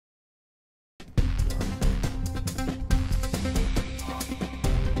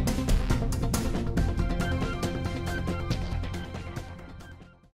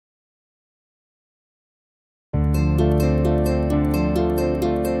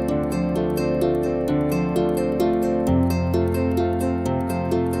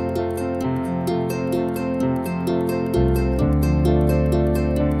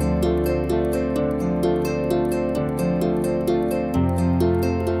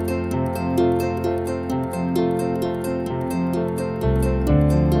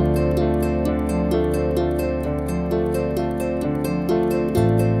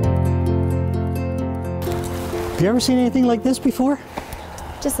Have you ever seen anything like this before?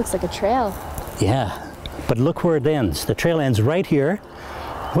 Just looks like a trail. Yeah, but look where it ends. The trail ends right here.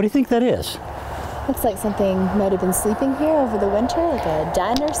 What do you think that is? Looks like something might have been sleeping here over the winter, like a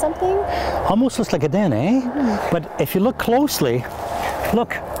den or something. Almost looks like a den, eh? But if you look closely,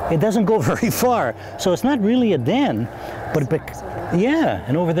 look, it doesn't go very far. So it's not really a den, but yeah,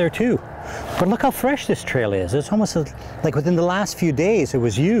 and over there too. But look how fresh this trail is. It's almost like within the last few days it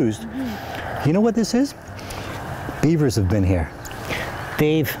was used. You know what this is? Beavers have been here.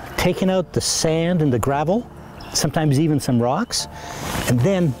 They've taken out the sand and the gravel, sometimes even some rocks, and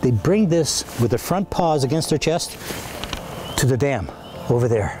then they bring this with their front paws against their chest to the dam over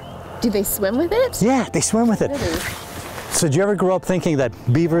there. Do they swim with it? Yeah, they swim with it. Really? So did you ever grow up thinking that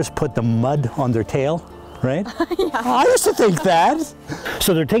beavers put the mud on their tail, right? Yeah. I used to think that.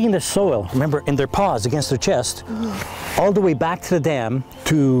 So they're taking the soil, remember, in their paws against their chest, all the way back to the dam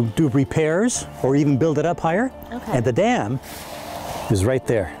to do repairs or even build it up higher. Okay. And the dam is right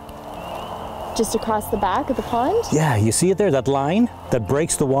there. Just across the back of the pond? Yeah, you see it there, that line that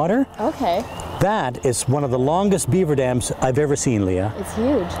breaks the water? Okay. That is one of the longest beaver dams I've ever seen, Leah. It's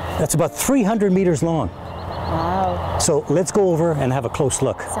huge. That's about 300 meters long. Wow. So let's go over and have a close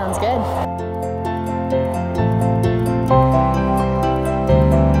look. Sounds good.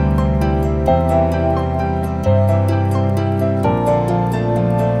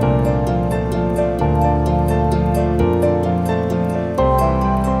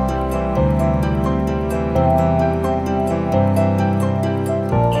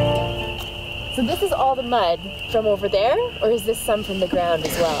 So this is all the mud from over there, or is this some from the ground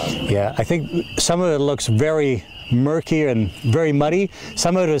as well? Yeah, I think some of it looks very murky and very muddy.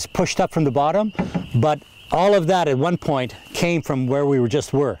 Some of it is pushed up from the bottom, but all of that at one point came from where we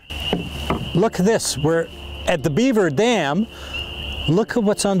just were. Look at this, we're at the Beaver Dam. Look at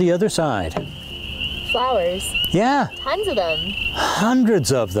what's on the other side. Flowers. Yeah. Tons of them.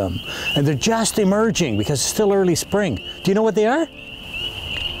 Hundreds of them. And they're just emerging because it's still early spring. Do you know what they are?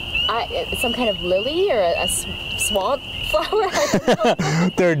 Some kind of lily or a swamp flower? I don't know.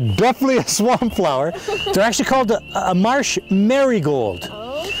 They're definitely a swamp flower. They're actually called a marsh marigold.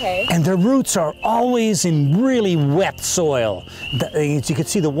 Oh, okay. And their roots are always in really wet soil. You can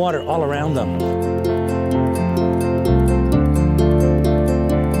see the water all around them.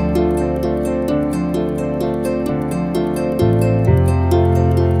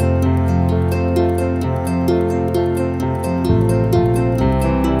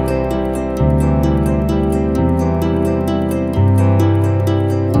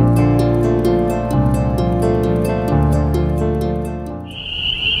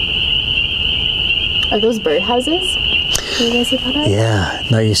 Are those birdhouses? Can you guys see that? Yeah.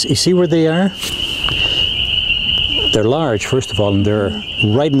 Now you see where they are? They're large, first of all, and they're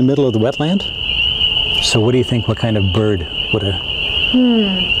right in the middle of the wetland. So what do you think, what kind of bird would a...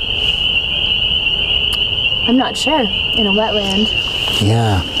 I'm not sure. In a wetland.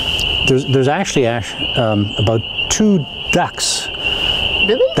 Yeah. There's actually about 2 ducks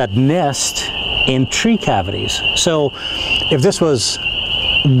Really? that nest in tree cavities. So if this was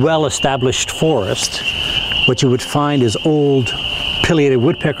well-established forest, what you would find is old pileated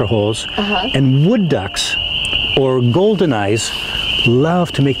woodpecker holes, and wood ducks or golden eyes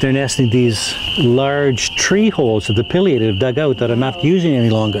love to make their nest in these large tree holes that the pileated have dug out that are not using any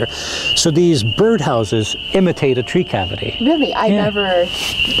longer. So these birdhouses imitate a tree cavity. Really?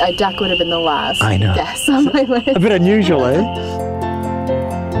 A duck would have been the last I know. guess on my list. A bit unusual, eh?